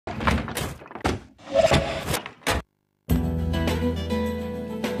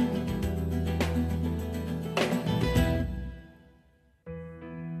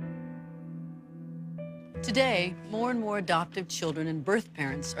Today, more and more adoptive children and birth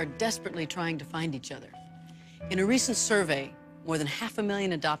parents are desperately trying to find each other. In a recent survey, more than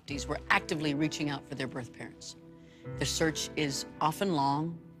 500,000 adoptees were actively reaching out for their birth parents. The search is often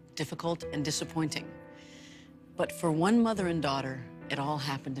long, difficult, and disappointing. But for one mother and daughter, it all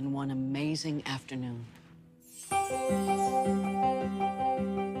happened in one amazing afternoon.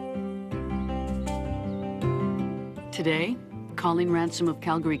 Today, Colleen Ransom of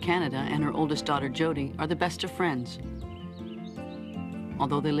Calgary, Canada, and her oldest daughter, Jody, are the best of friends.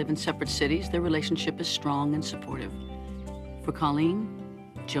 Although they live in separate cities, their relationship is strong and supportive. For Colleen,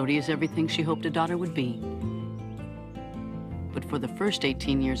 Jody is everything she hoped a daughter would be. But for the first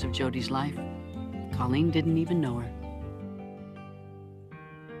 18 years of Jody's life, Colleen didn't even know her.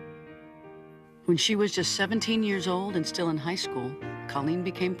 When she was just 17 years old and still in high school, Colleen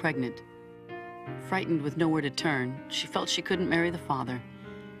became pregnant. Frightened with nowhere to turn, she felt she couldn't marry the father.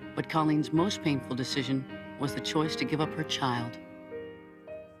 But Colleen's most painful decision was the choice to give up her child.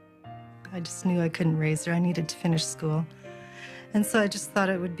 I just knew I couldn't raise her. I needed to finish school. And so I just thought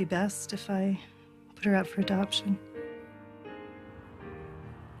it would be best if I put her up for adoption.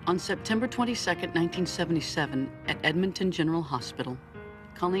 On September 22nd, 1977, at Edmonton General Hospital,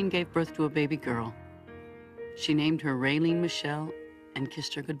 Colleen gave birth to a baby girl. She named her Raylene Michelle and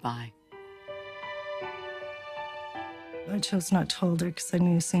kissed her goodbye. I chose not to hold her because I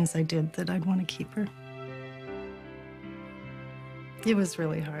knew as soon as I did that I'd want to keep her. It was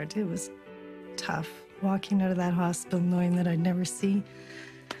really hard. It was tough walking out of that hospital knowing that I'd never see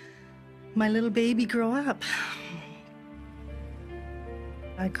my little baby grow up.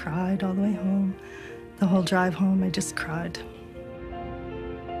 I cried all the way home. The whole drive home, I just cried.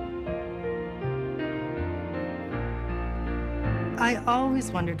 I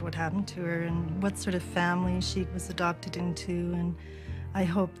always wondered what happened to her and what sort of family she was adopted into, and I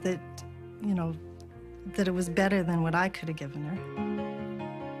hoped that, you know, that it was better than what I could have given her.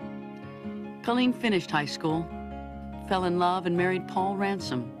 Colleen finished high school, fell in love, and married Paul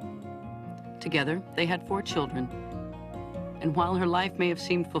Ransom. Together, they had 4 children. And while her life may have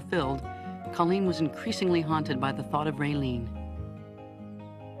seemed fulfilled, Colleen was increasingly haunted by the thought of Raylene.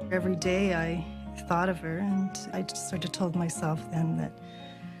 Every day I thought of her, and I just sort of told myself then that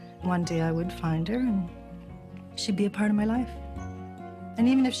one day I would find her and she'd be a part of my life. And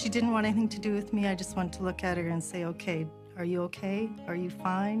even if she didn't want anything to do with me, I just wanted to look at her and say, okay, are you okay? Are you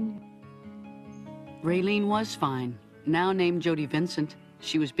fine? Raylene was fine. Now named Jody Vincent,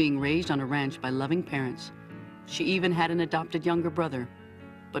 she was being raised on a ranch by loving parents. She even had an adopted younger brother.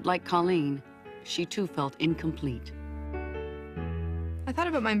 But like Colleen, she too felt incomplete. I thought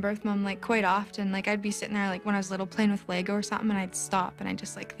about my birth mom like quite often. Like I'd be sitting there like when I was little playing with Lego or something, and I'd stop and I'd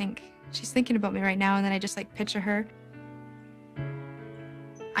just like think, she's thinking about me right now, and then I just like picture her.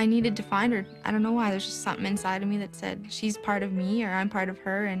 I needed to find her. I don't know why. There's just something inside of me that said she's part of me or I'm part of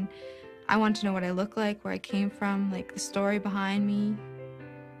her, and I want to know what I look like, where I came from, like the story behind me.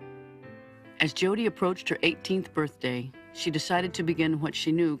 As Jody approached her 18th birthday, she decided to begin what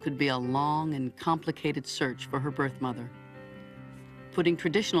she knew could be a long and complicated search for her birth mother. Putting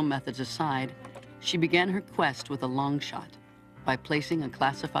traditional methods aside, she began her quest with a long shot by placing a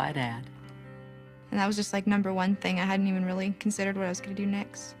classified ad. And that was just like #1 thing. I hadn't even really considered what I was going to do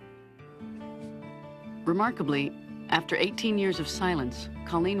next. Remarkably, after 18 years of silence,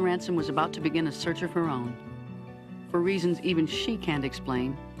 Colleen Ransom was about to begin a search of her own. For reasons even she can't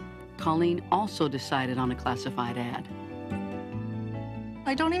explain, Colleen also decided on a classified ad.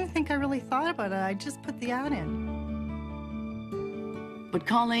 I don't even think I really thought about it. I just put the ad in. But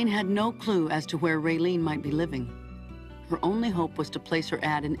Colleen had no clue as to where Raylene might be living. Her only hope was to place her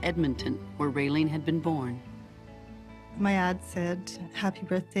ad in Edmonton, where Raylene had been born. My ad said, "Happy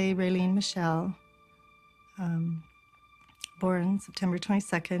birthday, Raylene Michelle. Born September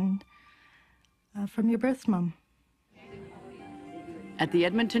 22nd, from your birth mom." At the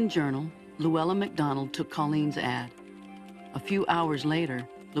Edmonton Journal, Luella McDonald took Colleen's ad. A few hours later,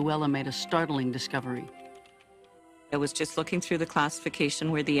 Luella made a startling discovery. I was just looking through the classification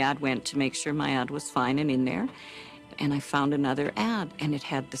where the ad went to make sure my ad was fine and in there. And I found another ad, and it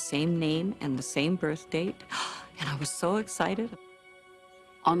had the same name and the same birth date. And I was so excited.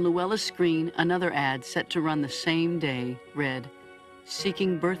 On Luella's screen, another ad set to run the same day read,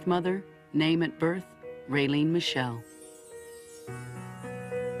 "Seeking birth mother, name at birth, Raylene Michelle."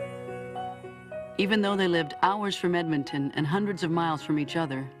 Even though they lived hours from Edmonton and hundreds of miles from each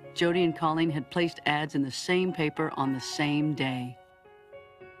other, Jody and Colleen had placed ads in the same paper on the same day.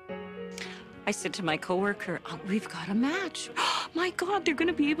 I I said to my coworker, oh, we've got a match. My God, they're going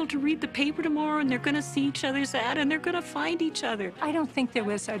to be able to read the paper tomorrow and they're going to see each other's ad and they're going to find each other. I don't think there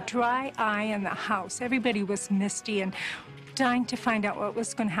was a dry eye in the house. Everybody was misty and dying to find out what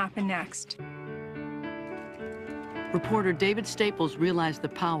was going to happen next. Reporter David Staples realized the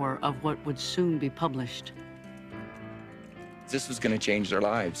power of what would soon be published. This was going to change their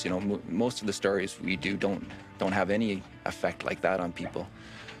lives. You know, most of the stories we do don't have any effect like that on people.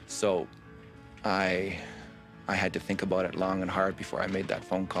 So I had to think about it long and hard before I made that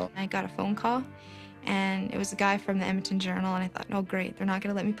phone call. I got a phone call, and it was a guy from the Edmonton Journal, and I thought, oh, great, they're not going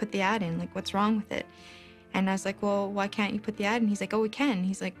to let me put the ad in. Like, what's wrong with it? And I was like, well, why can't you put the ad in? He's like, oh, we can.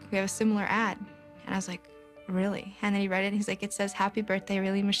 He's like, we have a similar ad. And I was like, really? And then he read it, and he's like, it says, happy birthday,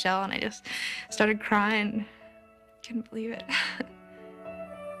 Raylene Michelle. And I just started crying. Couldn't believe it.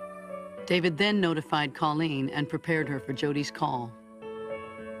 David then notified Colleen and prepared her for Jody's call.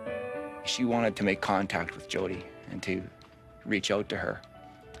 She wanted to make contact with Jody and to reach out to her.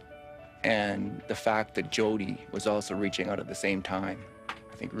 And the fact that Jody was also reaching out at the same time,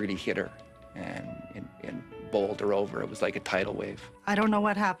 I think really hit her and bowled her over. It was like a tidal wave. I don't know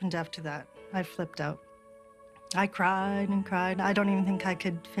what happened after that. I flipped out. I cried and cried. I don't even think I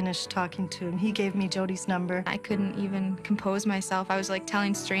could finish talking to him. He gave me Jody's number. I couldn't even compose myself. I was like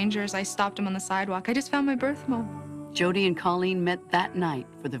telling strangers. I stopped him on the sidewalk. I just found my birth mom. Jody and Colleen met that night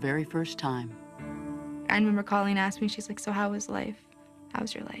for the very first time. I remember Colleen asked me, she's like, so how was life? How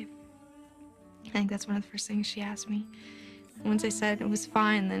was your life? I think that's one of the first things she asked me. Once I said it was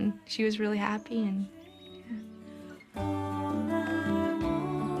fine, then she was really happy, and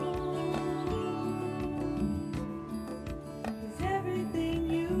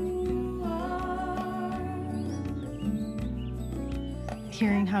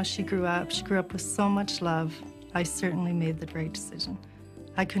Hearing how she grew up with so much love, I certainly made the right decision.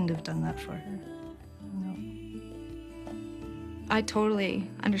 I couldn't have done that for her. No. I totally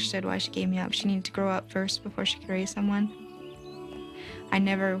understood why she gave me up. She needed to grow up first before she could raise someone. I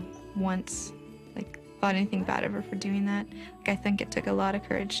never once thought anything bad of her for doing that. I think it took a lot of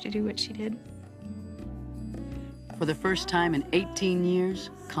courage to do what she did. For the first time in 18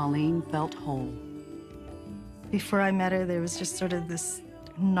 years, Colleen felt whole. Before I met her, there was just sort of this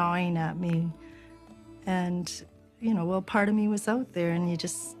gnawing at me. And, you know, well, part of me was out there, and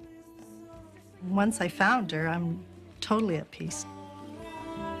once I found her, I'm totally at peace.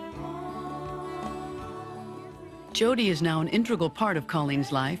 Jody is now an integral part of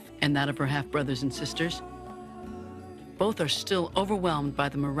Colleen's life and that of her half-brothers and sisters. Both are still overwhelmed by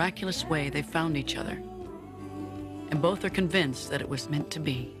the miraculous way they found each other. And both are convinced that it was meant to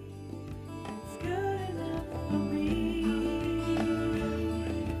be.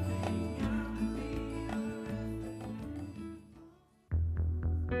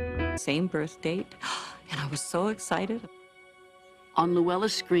 Same birth date, and I was so excited. On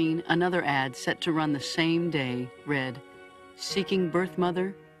Luella's screen, another ad set to run the same day read, "Seeking birth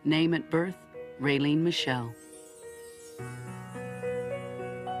mother, name at birth, Raylene Michelle."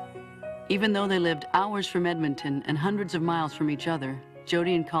 Even though they lived hours from Edmonton and hundreds of miles from each other,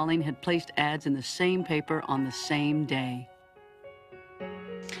 Jody and Colleen had placed ads in the same paper on the same day.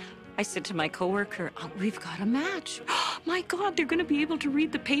 I said to my coworker, oh, we've got a match. My God, they're going to be able to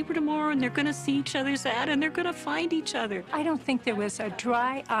read the paper tomorrow and they're going to see each other's ad and they're going to find each other. I don't think there was a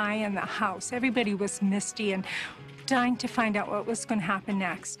dry eye in the house. Everybody was misty and dying to find out what was going to happen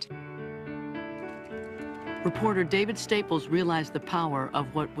next. Reporter David Staples realized the power of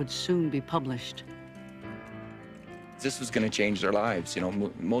what would soon be published. This was going to change their lives. You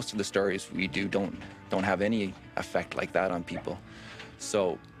know, most of the stories we do don't have any effect like that on people.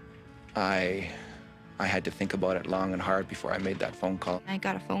 So I had to think about it long and hard before I made that phone call. I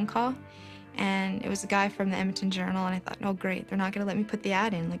got a phone call, and it was a guy from the Edmonton Journal, and I thought, oh, great, they're not going to let me put the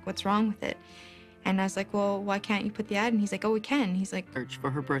ad in. Like, what's wrong with it? And I was like, well, why can't you put the ad in? He's like, oh, we can. He's like, Search for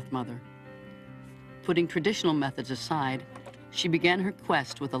her birth mother. Putting traditional methods aside, she began her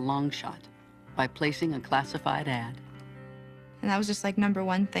quest with a long shot by placing a classified ad. and that was just like number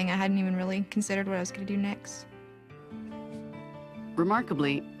one thing. I hadn't even really considered what I was going to do next.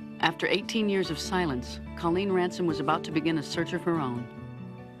 Remarkably, after 18 years of silence, Colleen Ransom was about to begin a search of her own.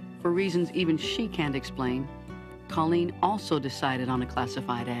 For reasons even she can't explain, Colleen also decided on a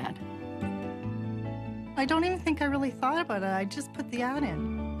classified ad. I don't even think I really thought about it. I just put the ad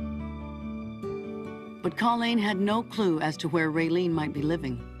in. But Colleen had no clue as to where Raylene might be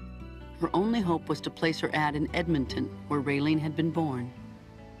living. Her only hope was to place her ad in Edmonton, where Raylene had been born.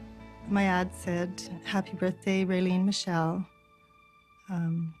 My ad said, "Happy birthday, Raylene Michelle.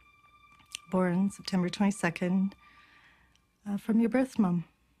 Born September 22nd, from your birth mom."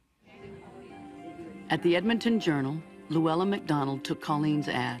 At the Edmonton Journal, Luella McDonald took Colleen's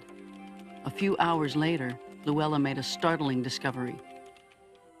ad. A few hours later, Luella made a startling discovery.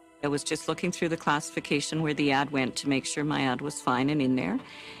 I was just looking through the classification where the ad went to make sure my ad was fine and in there.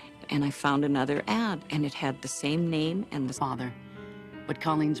 And I found another ad, and it had the same name and the Father. But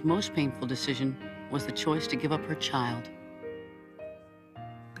Colleen's most painful decision was the choice to give up her child.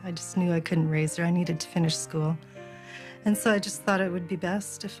 I just knew I couldn't raise her. I needed to finish school. And so I just thought it would be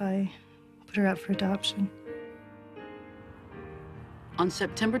best if I put her up for adoption. On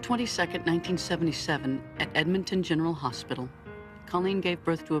September 22nd, 1977, at Edmonton General Hospital, Colleen gave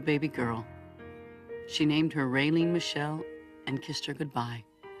birth to a baby girl. She named her Raylene Michelle and kissed her goodbye.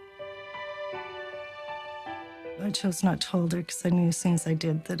 I chose not to hold her because I knew as soon as I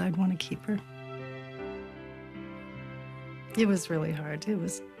did that I'd want to keep her. It was really hard. It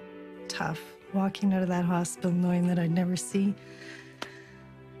was tough walking out of that hospital knowing that I'd never see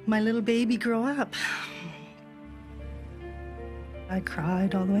my little baby grow up. I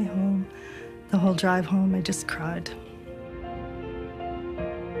cried all the way home. The whole drive home, I just cried.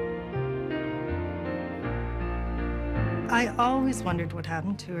 I always wondered what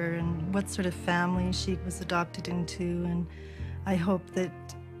happened to her and what sort of family she was adopted into, and I hope that,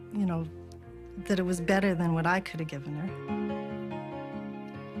 you know, that it was better than what I could have given her.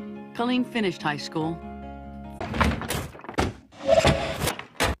 Colleen finished high school.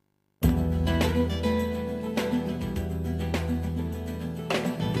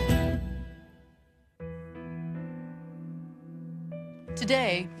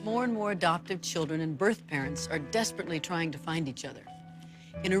 Today, more and more adoptive children and birth parents are desperately trying to find each other.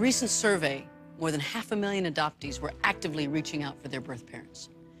 In a recent survey, more than 500,000 adoptees were actively reaching out for their birth parents.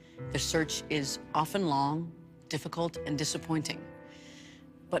 The search is often long, difficult, and disappointing.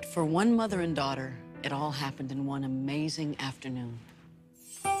 But for one mother and daughter, it all happened in one amazing afternoon.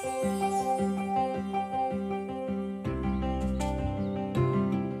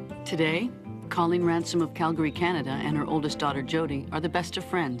 Today, Colleen Ransom of Calgary, Canada, and her oldest daughter, Jody, are the best of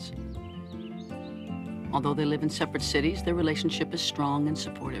friends. Although they live in separate cities, their relationship is strong and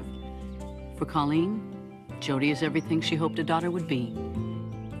supportive. For Colleen, Jody is everything she hoped a daughter would be.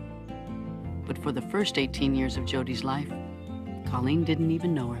 But for the first 18 years of Jody's life, Colleen didn't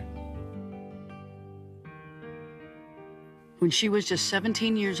even know her. When she was just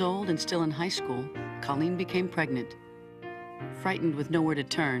 17 years old and still in high school, Colleen became pregnant. Frightened with nowhere to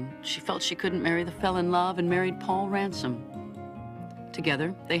turn, she felt she couldn't marry the fell in love and married Paul Ransom.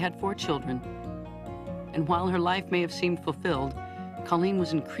 Together, they had 4 children. And while her life may have seemed fulfilled, Colleen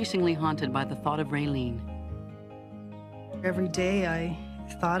was increasingly haunted by the thought of Raylene. Every day I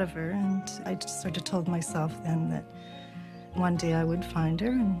thought of her, and I just sort of told myself then that one day I would find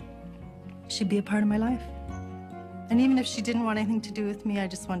her and she'd be a part of my life. And even if she didn't want anything to do with me, I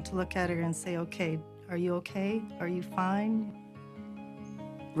just wanted to look at her and say, okay, are you okay? Are you fine?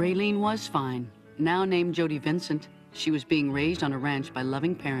 Raylene was fine. Now named Jody Vincent, she was being raised on a ranch by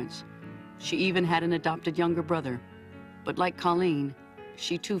loving parents. She even had an adopted younger brother. But like Colleen,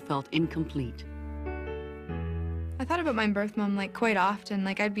 she too felt incomplete. I thought about my birth mom like quite often.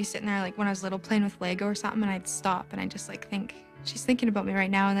 Like I'd be sitting there like when I was little playing with Lego or something, and I'd stop and I'd just like think, she's thinking about me right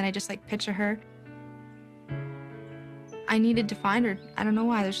now, and then I just like picture her. I needed to find her. I don't know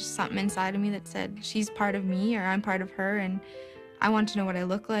why. There's just something inside of me that said she's part of me or I'm part of her, and I wanted to know what I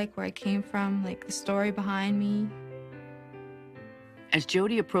look like, where I came from, like the story behind me. As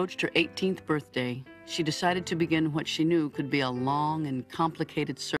Jody approached her 18th birthday, she decided to begin what she knew could be a long and complicated search.